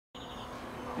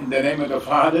In the name of the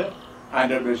Father,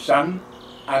 and of the Son,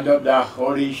 and of the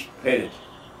Holy Spirit.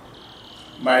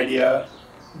 My dear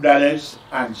brothers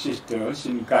and sisters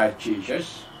in Christ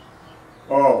Jesus,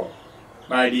 oh,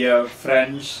 my dear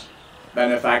friends,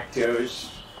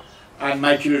 benefactors, and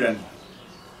my children,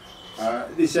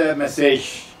 this is a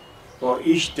message for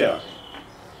Easter.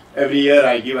 Every year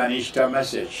I give an Easter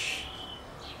message.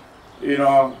 You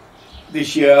know,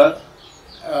 this year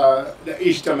the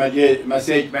Easter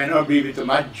message may not be with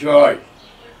much joy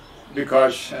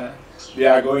because we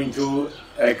are going through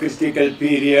a critical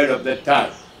period of the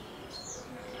time.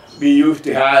 We used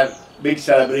to have big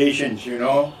celebrations, you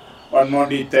know, on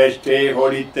Monday, Thursday,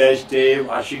 Holy Thursday,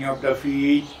 washing of the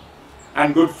feet,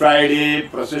 and Good Friday,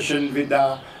 procession with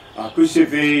the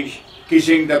crucifix,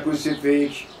 kissing the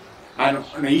crucifix, and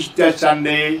on Easter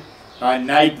Sunday,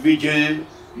 night vigil,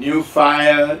 new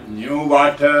fire, new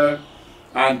water,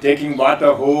 and taking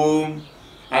water home,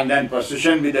 and then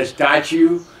procession with the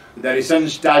statue, the risen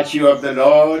statue of the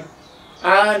Lord,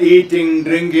 and eating,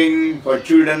 drinking for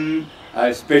children,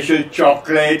 special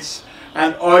chocolates,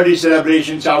 and all these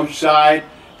celebrations outside,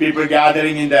 people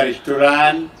gathering in the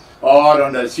restaurant or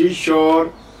on the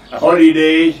seashore,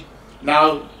 holidays.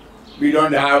 Now we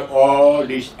don't have all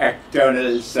these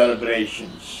external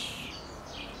celebrations.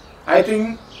 I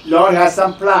think Lord has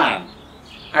some plan.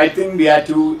 I think we have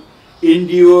to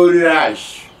endure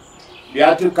us. We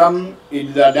have to come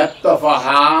in the depth of our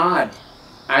heart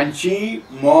and see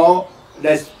more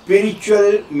the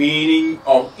spiritual meaning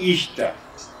of Easter.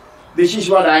 This is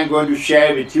what I am going to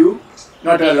share with you.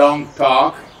 Not a long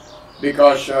talk,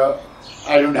 because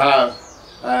I don't have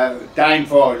time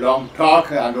for long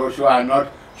talk, and also I am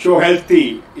not so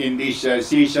healthy in this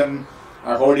season,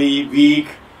 Holy Week,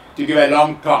 to give a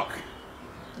long talk.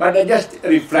 But just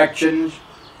reflections,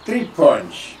 3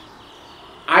 points.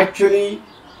 Actually,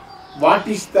 what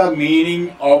is the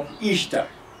meaning of Easter?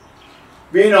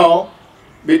 We know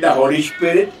with the Holy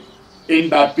Spirit in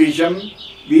baptism,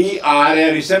 we are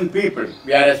a risen people.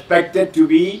 We are expected to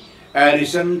be a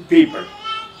risen people.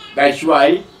 That's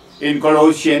why in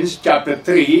Colossians chapter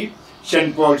 3,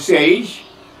 St. Paul says,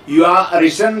 you are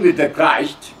risen with the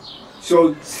Christ,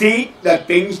 so seek the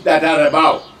things that are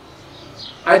above.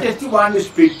 I just want to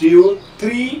speak to you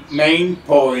 3 main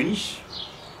points,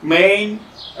 main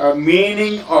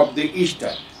meaning of the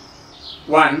Easter.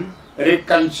 1,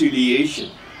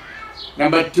 reconciliation.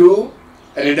 Number 2,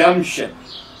 redemption.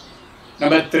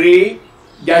 Number 3,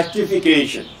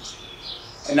 justification.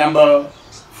 And number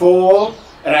 4,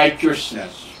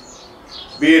 righteousness.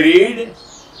 We read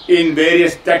in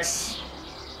various texts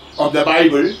of the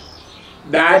Bible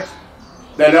that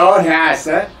the Lord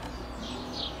has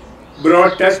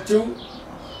brought us to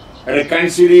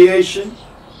reconciliation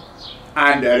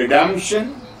and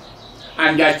redemption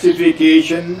and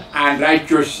justification and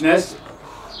righteousness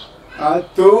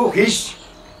through His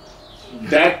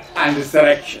death and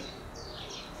resurrection.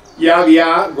 Yeah, we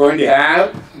are going to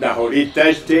have the Holy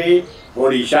Thursday,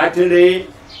 Holy Saturday,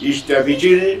 Easter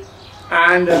Vigil,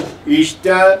 and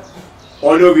Easter,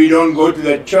 although we don't go to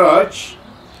the church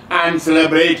and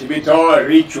celebrate with all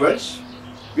rituals,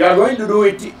 we are going to do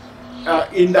it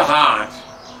in the heart.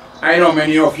 I know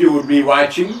many of you would be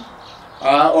watching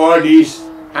all these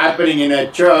happening in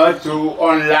a church through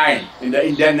online, in the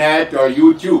internet or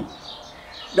YouTube.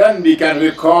 Then we can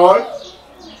recall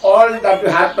all that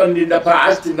happened in the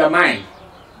past in the mind,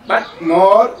 but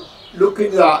more look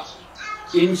in the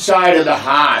inside of the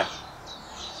heart.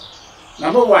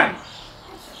 Number 1,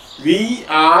 we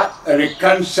are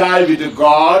reconciled with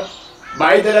God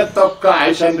by the death of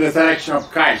Christ and resurrection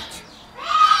of Christ.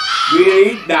 We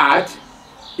read that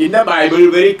in the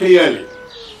Bible very clearly,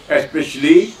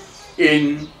 especially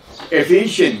in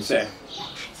Ephesians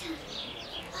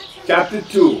chapter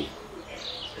 2.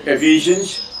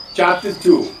 Ephesians chapter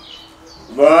 2,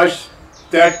 verse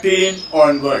 13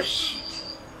 onwards.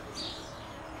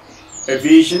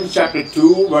 Ephesians chapter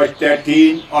 2, verse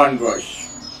 13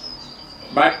 onwards.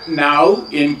 But now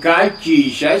in Christ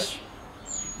Jesus,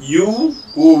 you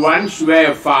who once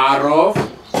were far off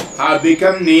have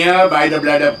become near by the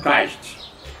blood of Christ.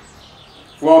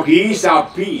 For He is our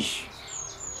peace,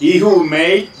 He who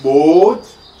made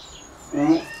both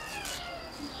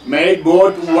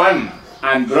one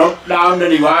and broke down the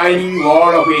dividing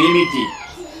wall of enmity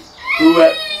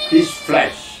through His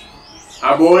flesh,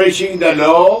 abolishing the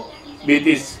law with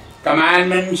its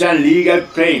commandments and legal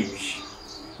claims,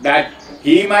 that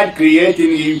He might create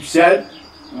in Himself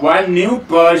one new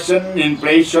person in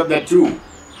place of the two,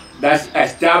 thus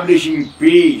establishing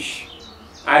peace,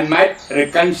 and might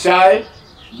reconcile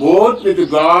both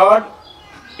with God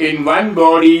in one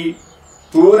body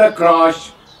through the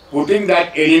cross, putting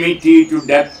that enmity to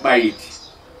death by it.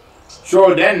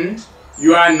 So then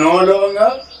you are no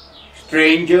longer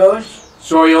strangers,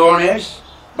 sojourners,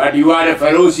 but you are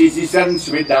fellow citizens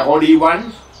with the holy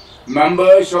ones,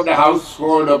 members of the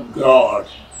household of God.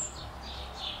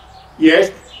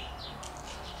 Yes,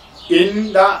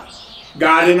 in the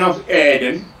Garden of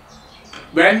Eden,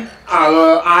 when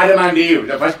our Adam and Eve,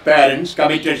 the first parents,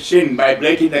 committed sin by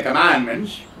breaking the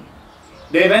commandments,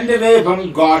 they went away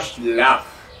from God's love.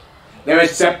 They were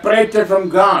separated from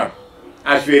God.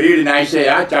 As we read in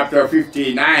Isaiah chapter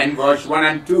 59, verse 1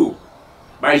 and 2.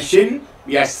 By sin,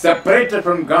 we are separated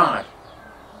from God.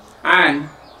 And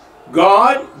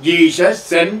God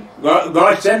sent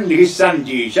His Son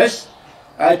Jesus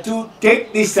to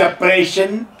take this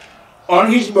separation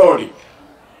on His body.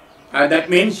 That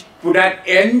means put an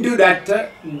end to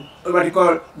that what you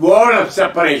call wall of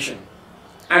separation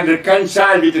and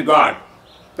reconcile with God.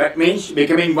 That means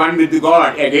becoming one with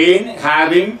God, again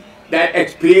having that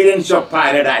experience of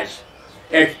paradise,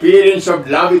 experience of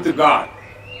love with God.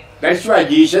 That's why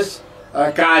Jesus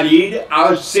carried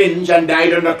our sins and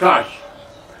died on the cross.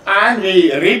 And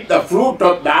we reap the fruit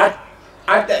of that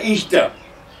at the Easter.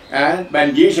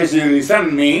 When Jesus is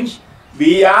risen means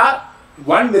we are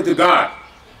one with God.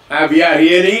 We are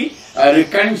really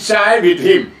reconciled with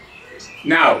Him.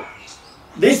 Now,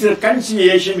 this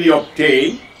reconciliation we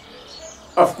obtain,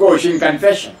 of course, in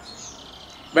confession.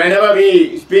 Whenever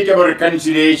we speak about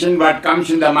reconciliation, what comes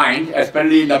in the mind,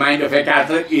 especially in the mind of a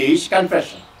Catholic, is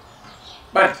confession.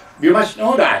 But we must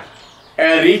know that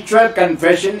a ritual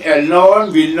confession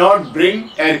alone will not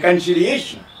bring a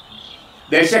reconciliation.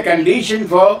 There is a condition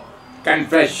for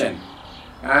confession.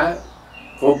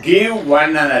 Forgive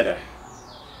one another.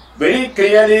 Very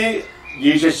clearly,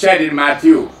 Jesus said in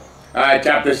Matthew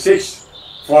chapter 6,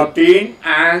 14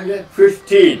 and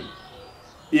 15,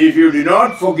 if you do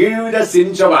not forgive the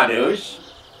sins of others,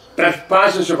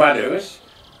 trespasses of others,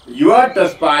 your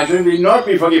trespasses will not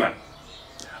be forgiven.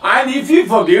 And if you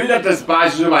forgive the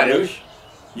trespasses of others,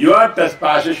 your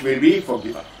trespasses will be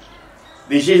forgiven.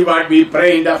 This is what we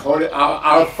pray in the Holy,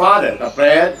 our Father, the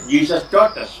prayer Jesus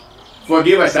taught us.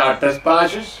 Forgive us our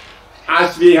trespasses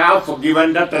as we have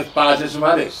forgiven the trespasses of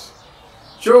others.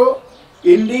 So,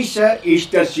 in this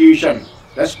Easter season,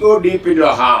 let's go deep into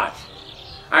our heart.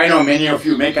 I know many of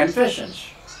you make confessions.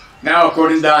 Now,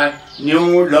 according to the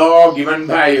new law given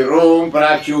by Rome,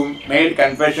 perhaps you made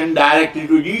confession directly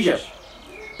to Jesus.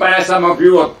 Perhaps some of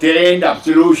you obtained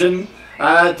absolution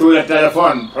through the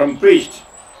telephone from priest.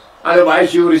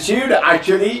 Otherwise, you received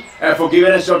actually a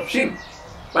forgiveness of sin.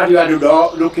 But you have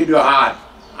to look into your heart.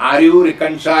 Are you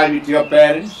reconciled with your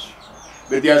parents,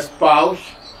 with your spouse,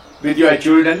 with your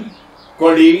children,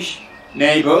 colleagues,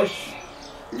 neighbors?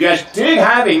 If you are still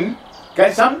having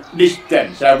some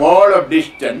distance, a wall of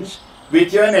distance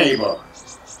with your neighbor,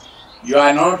 you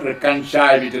are not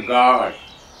reconciled with God.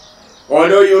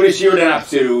 Although you received an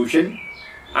absolution,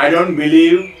 I don't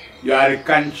believe you are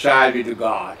reconciled with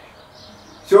God.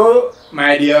 So,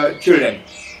 my dear children,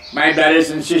 my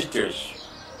brothers and sisters,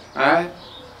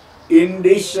 in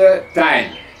this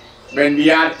time when we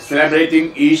are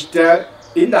celebrating Easter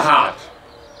in the heart,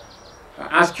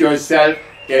 ask yourself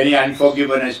any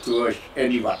unforgiveness towards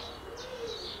anyone.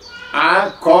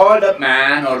 Call the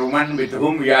man or woman with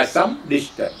whom we have some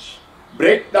distance.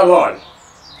 Break the wall.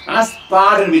 Ask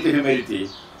pardon with humility.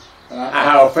 I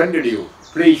have offended you.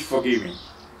 Please forgive me.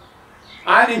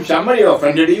 And if somebody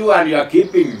offended you and you are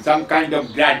keeping some kind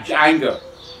of grudge, anger,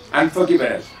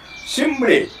 unforgiveness,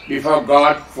 simply before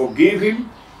God forgive him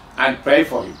and pray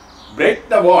for him. Break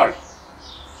the wall.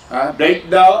 Break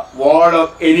the wall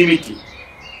of enmity.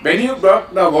 When you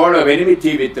break the wall of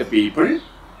enmity with the people,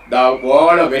 the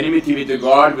wall of enmity with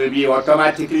God will be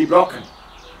automatically broken.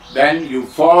 Then you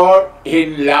fall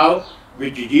in love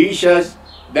with Jesus,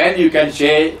 then you can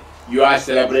say you are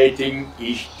celebrating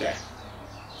Easter.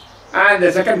 And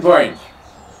the second point,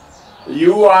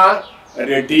 you are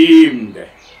redeemed.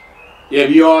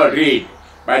 If you all read,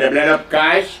 by the blood of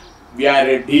Christ, we are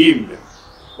redeemed.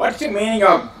 What's the meaning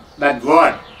of that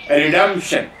word,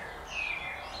 redemption?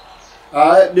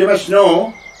 We must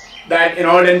know that in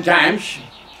olden times,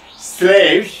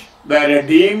 slaves were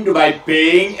redeemed by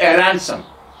paying a ransom.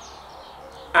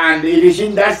 And it is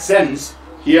in that sense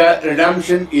here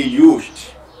redemption is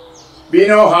used. We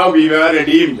know how we were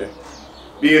redeemed.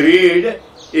 We read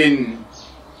in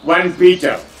 1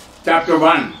 Peter chapter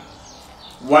 1.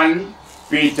 1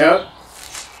 Peter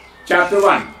chapter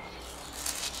 1.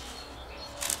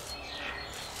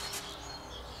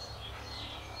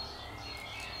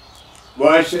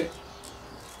 Verse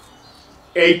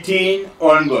 18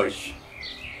 onwards.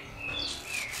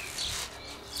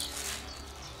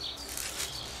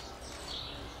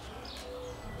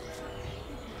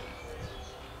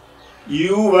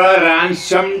 You were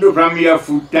ransomed from your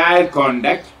futile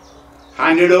conduct,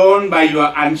 handed on by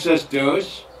your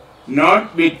ancestors,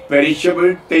 not with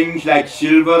perishable things like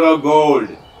silver or gold,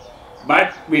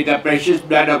 but with the precious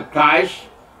blood of Christ,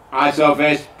 as of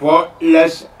a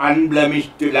spotless,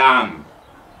 unblemished lamb.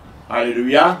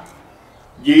 Hallelujah.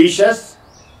 Jesus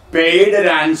paid a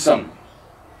ransom,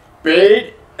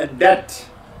 paid a debt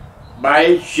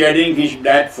by shedding his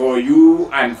blood for you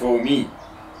and for me.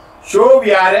 So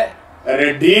we are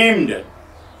redeemed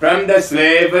from the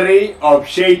slavery of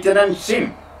Satan and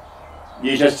sin.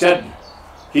 Jesus said,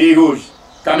 he who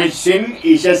commits sin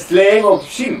is a slave of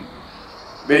sin.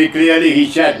 Very clearly he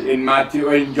said in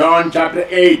John chapter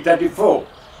 8:34,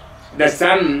 the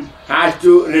Son has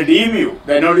to redeem you.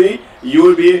 Then only you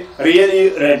will be really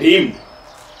redeemed.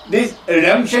 This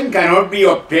redemption cannot be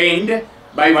obtained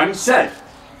by oneself.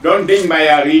 Don't think by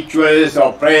our rituals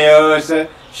or prayers,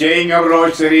 saying of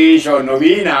rosaries or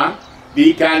novena,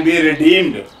 we can be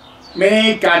redeemed.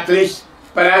 Many Catholics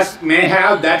perhaps may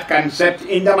have that concept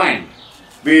in the mind.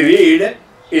 We read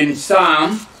in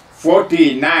Psalm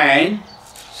 49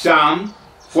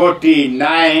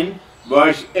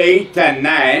 verse 8 and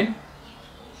 9,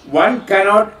 one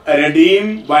cannot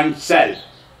redeem oneself.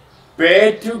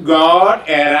 Pay to God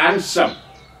a ransom.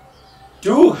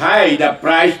 Too high the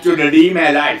price to redeem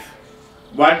a life.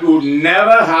 One would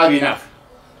never have enough.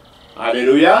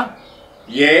 Hallelujah.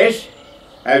 Yes,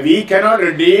 we cannot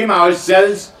redeem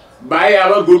ourselves by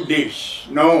our good deeds.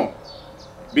 No.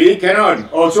 We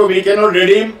cannot. Also, we cannot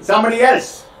redeem somebody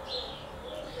else.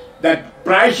 The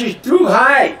price is too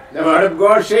high. The Word of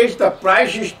God says the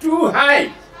price is too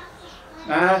high.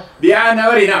 We are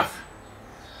never enough.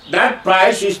 That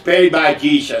price is paid by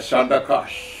Jesus on the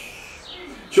cross.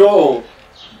 So,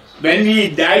 when we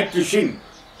die to sin,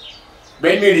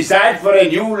 when we decide for a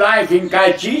new life in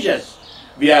Christ Jesus,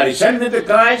 we are risen with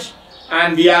Christ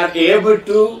and we are able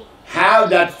to have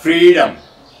that freedom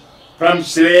from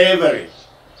slavery.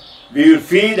 We will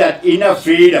feel that inner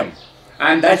freedom,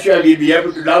 and that's why we'll be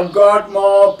able to love God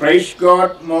more, praise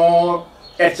God more,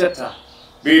 etc.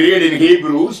 We read in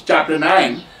Hebrews chapter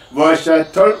 9 verse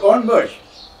 12 onwards.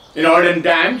 In olden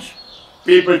times,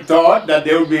 people thought that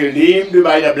they would be redeemed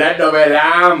by the blood of a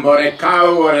lamb or a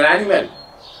cow or an animal.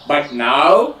 But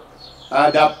now,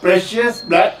 the precious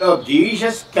blood of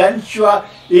Jesus cleanses your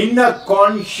inner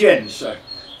conscience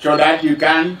so that you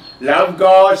can love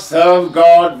God, serve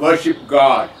God, worship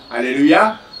God.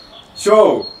 Hallelujah.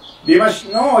 So, we must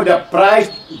know the price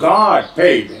God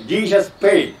paid, Jesus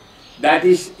paid. That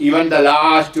is even the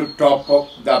last drop of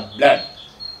the blood.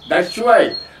 That's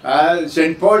why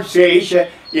St. Paul says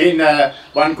in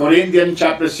 1 Corinthians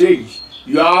chapter 6,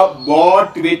 you are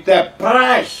bought with a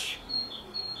price.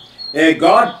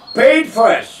 God paid for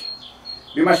us.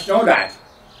 We must know that.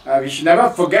 We should never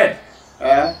forget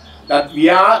that we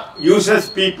are useless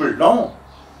people. No.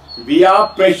 We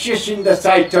are precious in the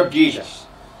sight of Jesus,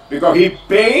 because He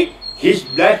paid His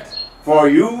blood for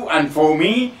you and for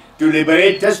me to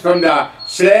liberate us from the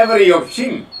slavery of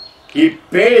sin. He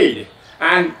paid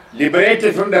and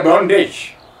liberated from the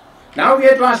bondage. Now we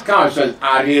have to ask ourselves,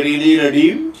 are we really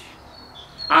redeemed?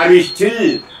 Are we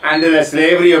still under the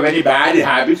slavery of any bad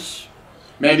habits?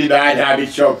 Maybe bad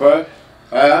habits of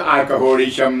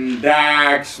alcoholism,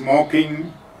 drugs,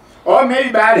 smoking, or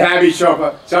maybe bad habits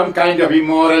of some kind of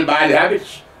immoral bad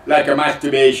habits like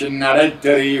masturbation,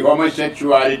 adultery,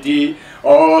 homosexuality,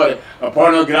 or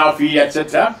pornography,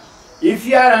 etc. If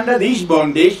we are under these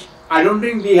bondage, I don't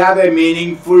think we have a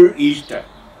meaningful Easter.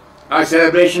 Our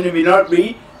celebration will not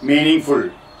be meaningful.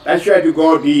 That's why to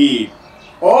go deep.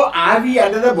 Or are we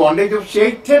under the bondage of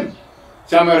Satan?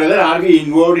 Some or other, are we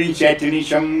involved in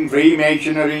Satanism,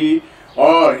 Freemasonry,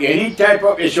 or any type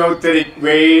of esoteric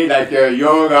way like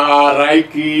yoga,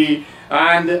 Reiki,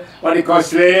 and what we call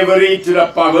slavery to the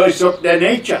powers of the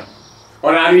nature?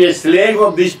 Or are we a slave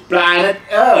of this planet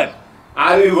Earth?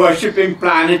 Are we worshipping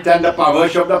planet and the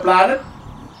powers of the planet?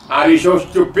 Are we so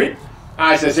stupid,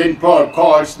 as St. Paul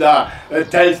tells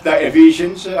the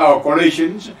Ephesians or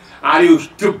Colossians? Are you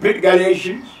stupid,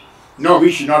 Galatians? No,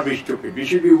 we should not be stupid. We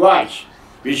should be wise.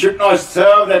 We should not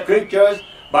serve the creatures,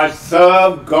 but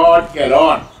serve God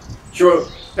alone. So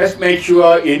let's make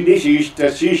sure in this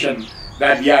Easter season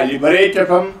that we are liberated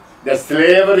from the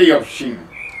slavery of sin.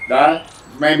 That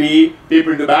maybe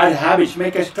people with bad habits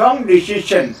make a strong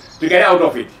decision to get out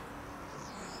of it.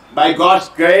 By God's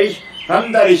grace,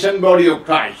 from the risen body of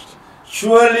Christ,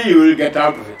 surely you will get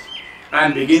out of it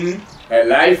and begin a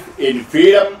life in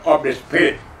freedom of the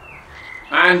Spirit.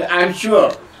 And I'm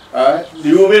sure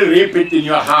you will reap it in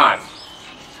your heart.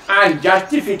 And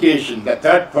justification, the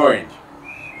third point.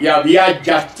 Yeah, we are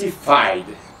justified.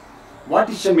 What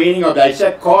is the meaning of that? It's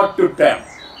a court to term.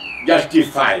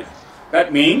 Justified.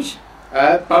 That means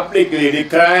publicly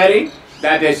declaring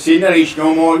that a sinner is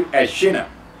no more a sinner.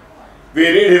 We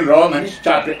read in Romans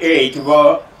chapter 8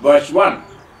 verse 1.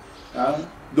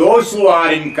 Those who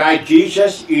are in Christ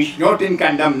Jesus is not in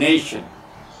condemnation.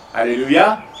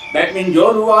 Hallelujah. That means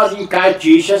those who are in Christ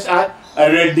Jesus are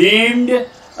redeemed,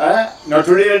 not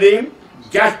only redeemed,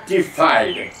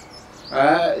 justified.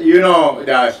 You know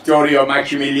the story of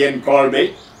Maximilian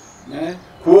Kolbe,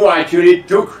 who actually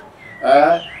took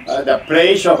the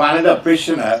place of another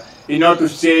prisoner in order to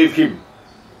save him,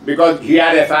 because he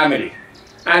had a family.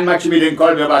 And Maximilian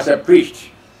Kolbe was a priest.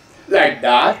 Like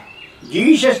that,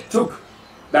 Jesus took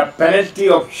the penalty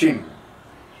of sin,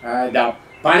 the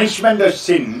punishment of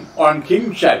sin on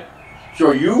himself.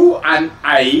 So you and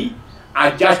I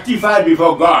are justified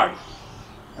before God.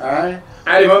 I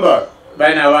remember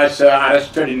when I was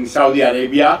arrested in Saudi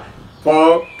Arabia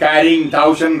for carrying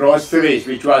 1,000 rosaries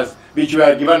which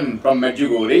were given from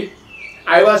Manjackal,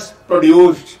 I was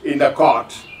produced in the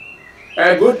court.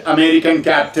 A good American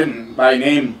captain by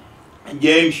name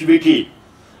James Vicky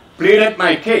pleaded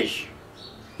my case.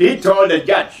 He told the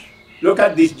judge, look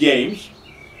at this James,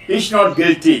 he's not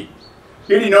guilty.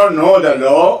 He did not know the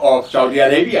law of Saudi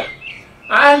Arabia.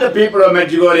 And the people of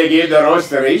Manjackal gave the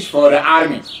rosaries for the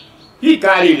army. He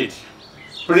carried it.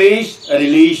 Please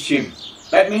release him.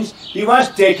 That means he was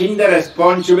taking the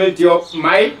responsibility of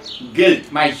my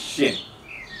guilt, my sin.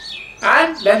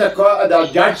 And then the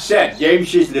judge said,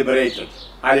 James is liberated.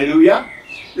 Hallelujah.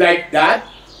 Like that,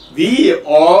 we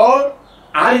all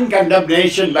are in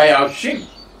condemnation by our sin.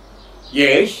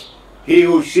 Yes, he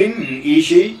who sins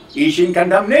is in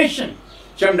condemnation.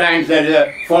 Sometimes there is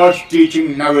a false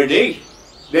teaching nowadays.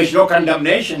 There is no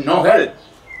condemnation, no hell.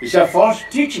 It's a false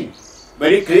teaching.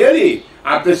 Very clearly,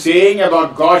 after saying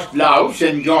about God's love,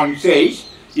 St. John says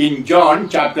in John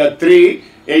chapter 3,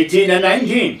 18 and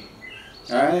 19,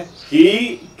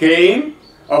 he came,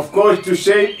 of course, to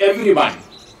save everyone.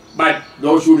 But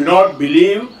those who do not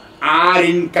believe are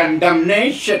in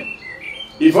condemnation.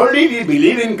 If only we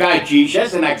believe in Christ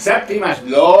Jesus and accept Him as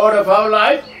Lord of our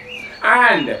life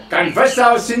and confess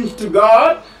our sins to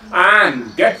God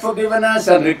and get forgiveness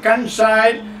and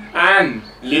reconciled and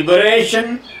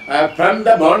liberation from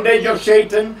the bondage of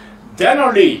Satan, then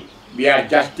only we are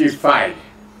justified.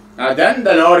 Now then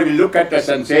the Lord will look at us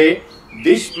and say,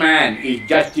 this man is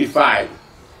justified.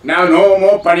 Now no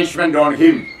more punishment on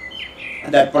him.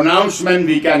 That pronouncement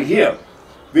we can hear.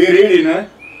 We read in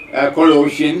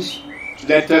Colossians,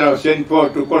 letter of St. Paul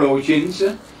to Colossians,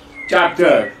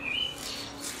 chapter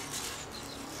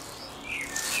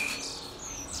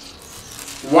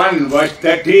 1 verse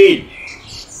 13.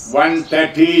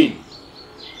 1:13.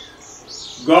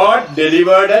 God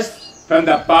delivered us from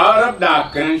the power of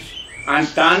darkness and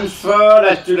transferred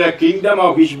us to the kingdom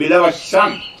of His beloved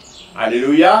Son.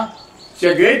 Hallelujah. It's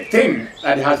a great thing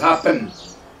that has happened.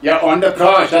 Yeah, on the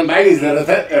cross and by His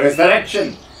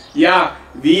resurrection. Yeah,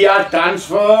 we are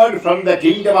transferred from the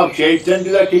kingdom of Satan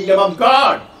to the kingdom of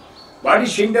God. What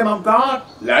is kingdom of God?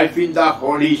 Life in the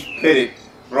Holy Spirit.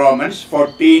 Romans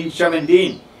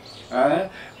 14:17.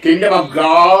 Kingdom of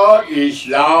God is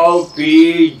love,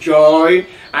 peace, joy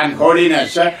and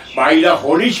holiness by the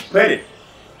Holy Spirit.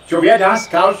 So we have to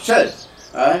ask ourselves,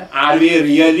 are we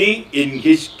really in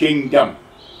His kingdom?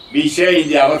 We say in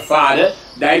the Our Father,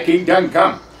 Thy kingdom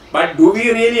come. But do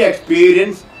we really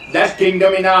experience that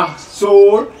kingdom in our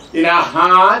soul, in our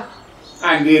heart?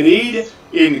 And we read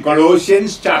in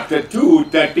Colossians chapter 2,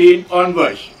 13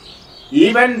 onwards.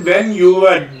 Even when you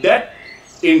were dead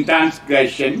in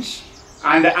transgressions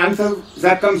and the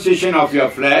uncircumcision of your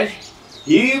flesh,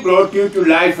 He brought you to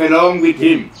life along with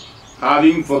Him,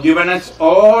 having forgiven us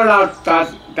all our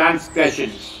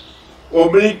transgressions,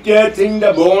 obliterating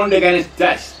the bond against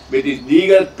us with its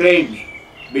legal claims,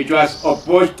 which was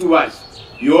opposed to us.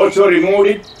 He also removed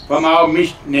it from our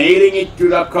midst, nailing it to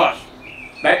the cross.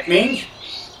 That means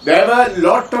there were a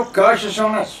lot of curses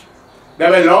on us. There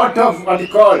were a lot of what you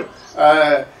call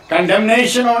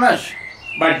condemnation on us.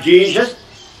 But Jesus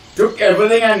took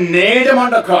everything and nailed them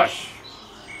on the cross.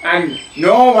 And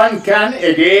no one can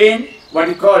again, what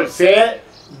you call, say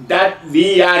that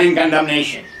we are in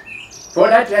condemnation. For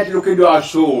that we have to look into our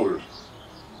soul.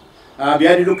 We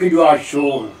have to look into our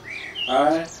soul.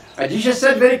 Jesus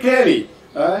said very clearly,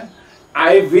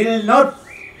 I will not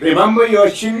remember your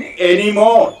sin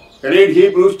anymore. Read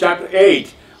Hebrews chapter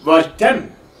 8, verse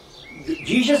 10.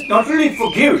 Jesus not only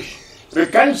forgives,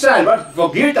 reconcile, but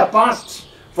forgive the past,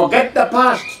 forget the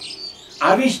past.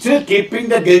 Are we still keeping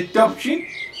the guilt of sin?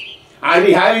 Are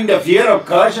we having the fear of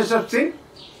curses of sin?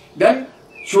 Then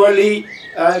surely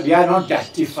we are not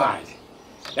justified.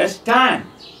 Let's stand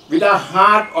with our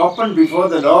heart open before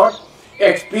the Lord,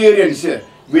 experience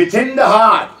within the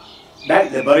heart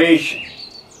that liberation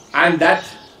and that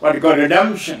what we call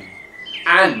redemption,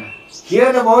 and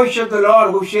hear the voice of the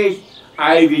Lord who says,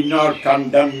 I will not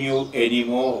condemn you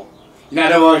anymore. In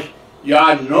other words, you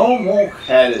are no more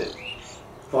hell.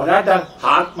 For that the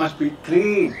heart must be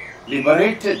clean,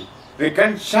 liberated,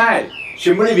 reconciled.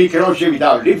 Simply we cannot say with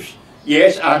our lips,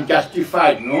 yes, I am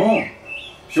justified. No.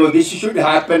 So this should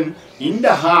happen in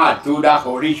the heart through the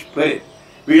Holy Spirit.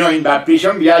 We know in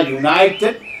baptism we are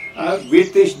united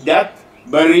with His death,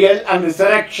 burial and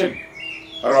resurrection.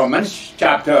 Romans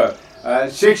chapter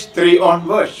 6, 3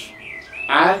 onwards.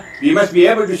 And we must be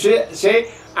able to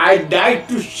say, I died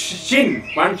to sin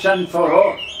once and for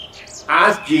all.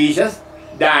 As Jesus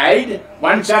died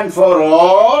once and for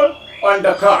all on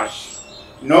the cross.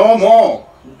 No more,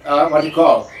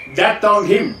 death on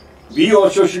Him. We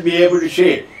also should be able to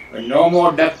say, no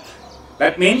more death.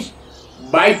 That means,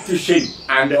 bite to sin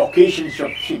and the occasions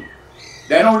of sin.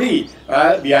 Then only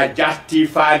we are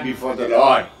justified before the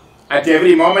Lord. At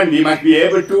every moment we must be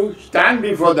able to stand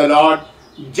before the Lord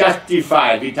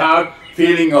justified without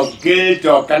feeling of guilt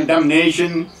or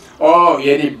condemnation or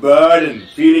any burden,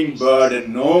 feeling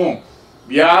burden. No.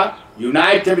 We are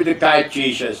united with the Christ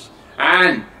Jesus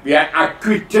and we are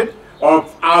acquitted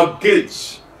of our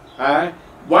guilt.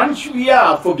 Once we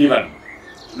are forgiven,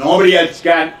 nobody else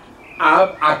can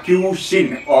accuse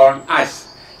sin on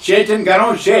us. Satan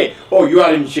cannot say, oh, you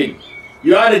are in sin.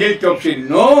 You are the guilt of sin.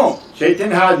 No,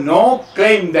 Satan has no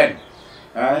claim then.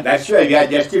 That's why we are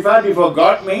justified before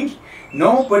God means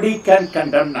nobody can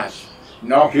condemn us.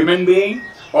 No human being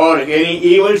or any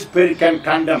evil spirit can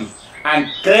condemn and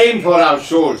claim for our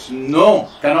souls. No,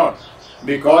 cannot.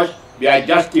 Because we are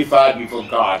justified before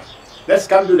God. Let's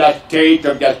come to that state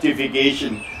of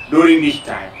justification during this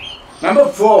time. Number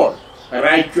 4,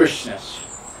 righteousness.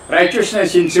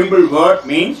 Righteousness in simple word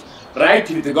means right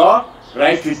with God,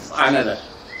 right with another,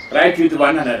 right with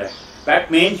one another. That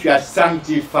means you are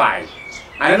sanctified.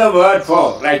 Another word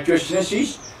for righteousness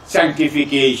is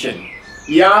sanctification.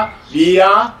 Yeah, we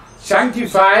are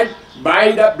sanctified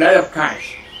by the blood of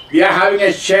Christ. We are having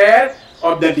a share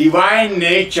of the divine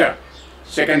nature.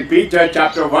 2 Peter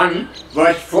chapter 1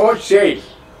 verse 4 says,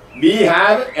 we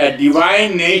have a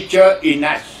divine nature in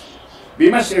us. We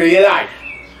must realize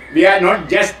we are not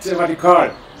just to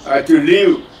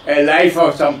live a life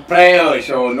of some prayers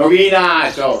or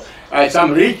novenas or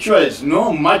some rituals.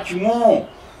 No, much more.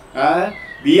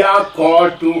 We are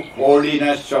called to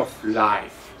holiness of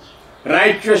life,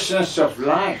 righteousness of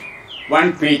life.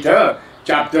 1 Peter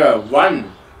chapter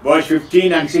 1 verse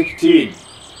 15 and 16.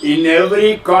 In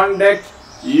every conduct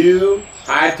you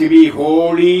have to be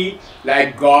holy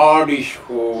like God is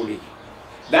holy.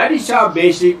 That is our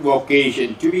basic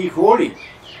vocation, to be holy.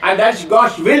 And that's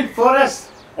God's will for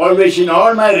us. Always in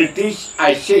all my retreats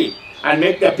I say and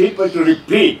make the people to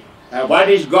repeat, what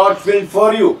is God's will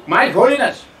for you? My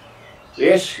holiness.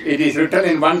 Yes, it is written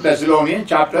in 1 Thessalonians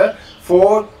chapter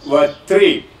 4 verse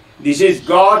 3. This is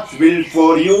God's will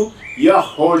for you, your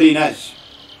holiness.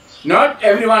 Not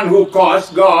everyone who calls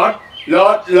God,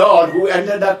 Lord, Lord, who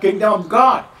entered the kingdom of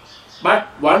God, but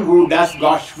one who does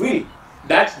God's will.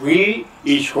 That will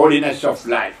is holiness of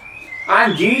life.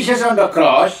 And Jesus on the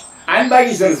cross and by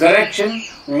His resurrection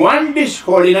won this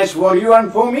holiness for you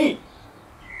and for me.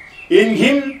 In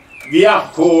Him we are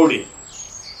holy.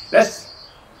 Let's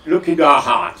look into our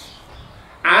hearts.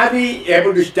 Are we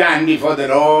able to stand before the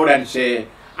Lord and say,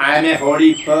 I am a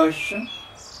holy person?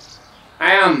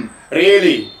 I am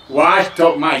really washed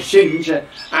of my sins and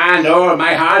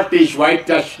my heart is white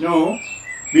as snow.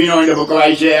 We know in the book of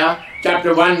Isaiah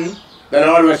chapter 1, the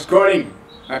Lord was calling,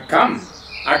 come,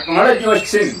 acknowledge your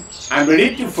sin. I am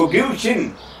ready to forgive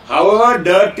sin. However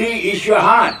dirty is your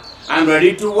heart, I am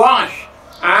ready to wash.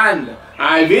 And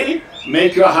I will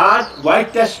make your heart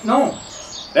white as snow.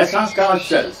 Let's ask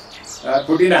ourselves,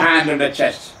 putting a hand on the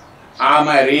chest. Am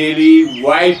I really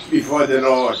white before the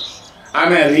Lord?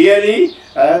 Am I really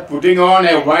putting on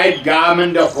a white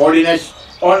garment of holiness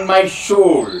on my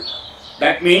soul?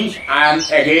 That means I am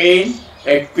again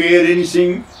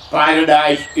experiencing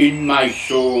paradise in my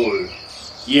soul.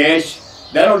 Yes,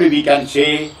 then only we can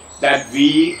say that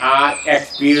we are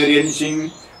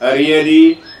experiencing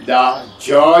really the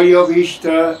joy of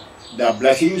Easter, the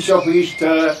blessings of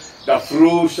Easter, the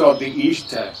fruits of the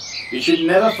Easter. We should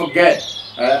never forget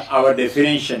our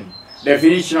definition.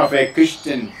 Definition of a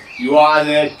Christian. You are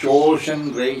the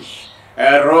chosen race,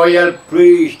 a royal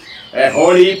priest, a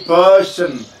holy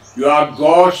person. You are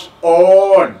God's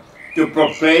own to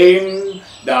proclaim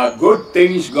the good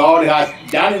things God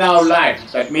has done in our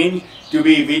life. That means to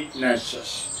be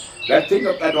witnesses. Let's think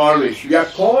of that always. We are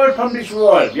called from this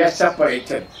world. We are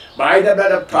separated by the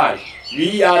blood of Christ.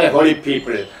 We are a holy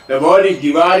people. The world is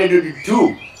divided into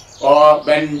two. Or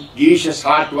when Jesus'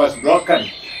 heart was broken,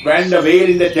 when the veil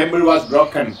in the temple was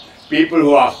broken, people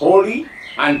who are holy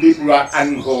and people who are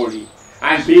unholy,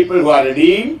 and people who are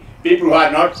redeemed, people who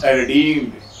are not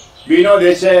redeemed. We know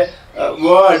there's a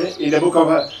word in the book of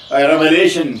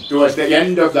Revelation towards the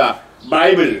end of the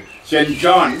Bible. St.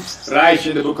 John writes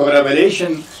in the book of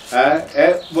Revelation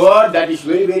a word that is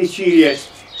very, very serious.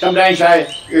 Sometimes I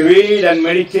read and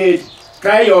meditate,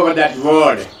 cry over that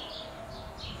word.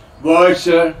 Verse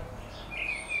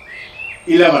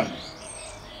 11.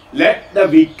 Let the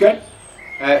wicked,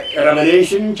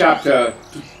 Revelation chapter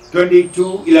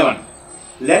 22:11.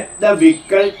 Let the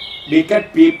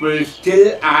wicked people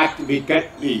still act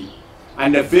wickedly,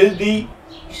 and the filthy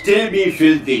still be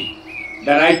filthy.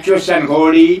 The righteous and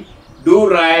holy do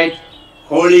right,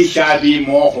 holy shall be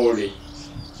more holy.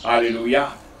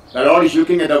 Hallelujah. The Lord is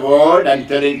looking at the word and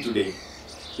telling today,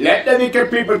 let the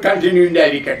wicked people continue in their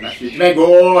wickedness. It may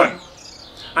go on.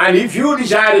 And if you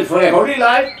desire for a holy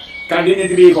life, continue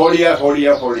to be holier,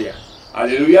 holier, holier.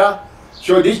 Hallelujah.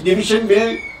 So this division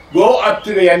will go up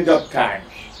to the end of time.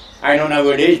 I know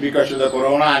nowadays because of the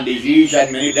corona and disease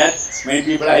and many deaths, many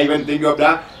people are even thinking of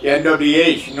the end of the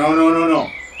age. No.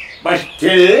 But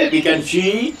still we can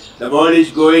see the world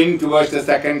is going towards the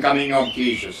second coming of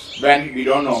Jesus. When? We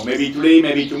don't know. Maybe today,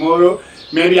 maybe tomorrow,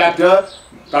 maybe after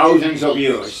thousands of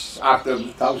years.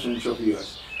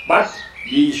 But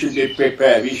we should be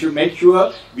prepared. We should make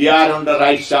sure we are on the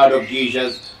right side of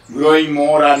Jesus, growing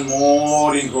more and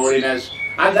more in holiness.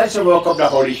 And that's the work of the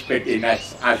Holy Spirit in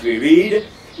us. As we read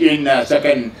in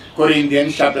 2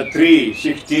 Corinthians chapter 3,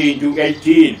 16 to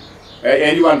 18.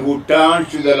 Anyone who turns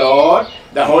to the Lord,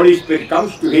 the Holy Spirit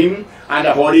comes to him, and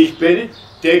the Holy Spirit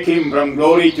takes him from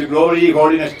glory to glory,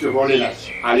 holiness to holiness.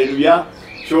 Hallelujah.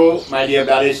 So, my dear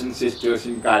brothers and sisters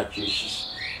in Christ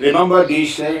Jesus, remember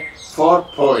these 4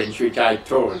 points which I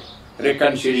told: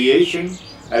 reconciliation,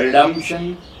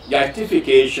 redemption,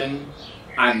 justification,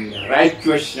 and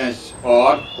righteousness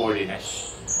or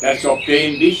holiness. Let's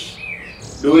obtain this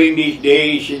during these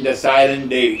days, in the silent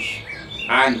days,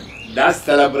 and thus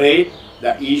celebrate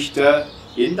the Easter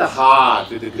in the heart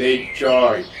with a great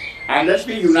joy. And let's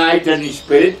be united in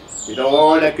spirit with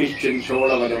all the Christians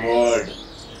all over the world,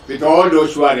 with all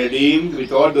those who are redeemed,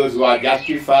 with all those who are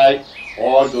justified,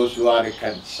 all those who are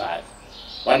reconciled.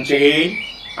 Once again,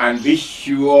 I wish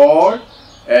you all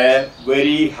a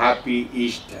very happy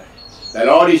Easter. The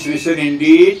Lord is risen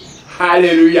indeed.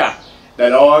 Hallelujah. The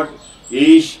Lord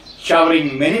is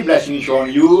showering many blessings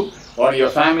on you, on your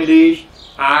families,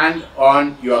 and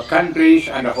on your countries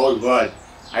and the whole world.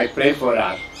 I pray for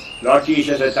us. Lord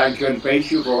Jesus, I thank you and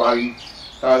praise you for having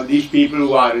these people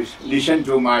who are listened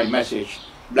to my message.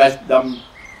 Bless them,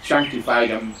 sanctify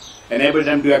them, enable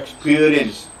them to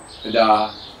experience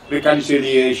the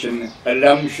reconciliation,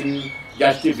 redemption,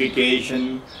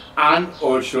 justification, and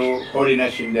also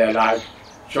holiness in their life,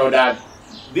 so that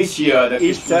this year the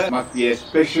Easter must be a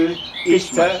special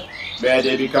Easter where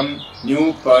they become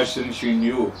new persons in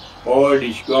you. Old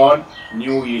is gone,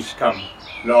 new is come.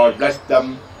 Lord, bless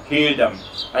them, heal them.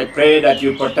 I pray that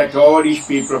you protect all these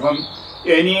people from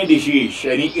any disease,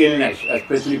 any illness,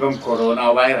 especially from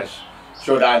coronavirus,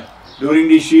 so that during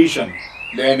this season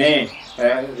they may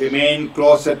remain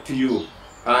closer to you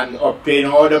and obtain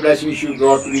all the blessings you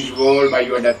brought to this world by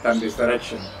your death and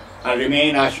resurrection, and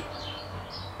remain as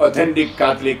authentic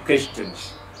Catholic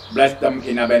Christians. Bless them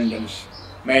in abundance.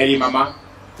 Mary, Mama,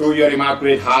 through your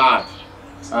Immaculate Heart,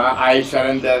 I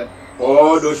surrender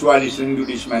all those who are listening to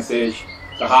this message,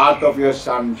 the heart of your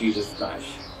Son, Jesus Christ.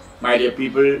 My dear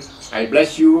people, I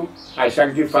bless you, I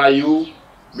sanctify you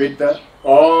with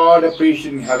all the priests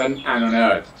in heaven and on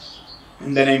earth.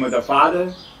 In the name of the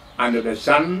Father, and of the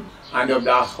Son, and of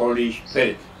the Holy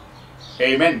Spirit.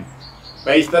 Amen.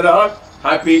 Praise the Lord.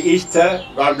 Happy Easter.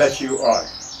 God bless you all.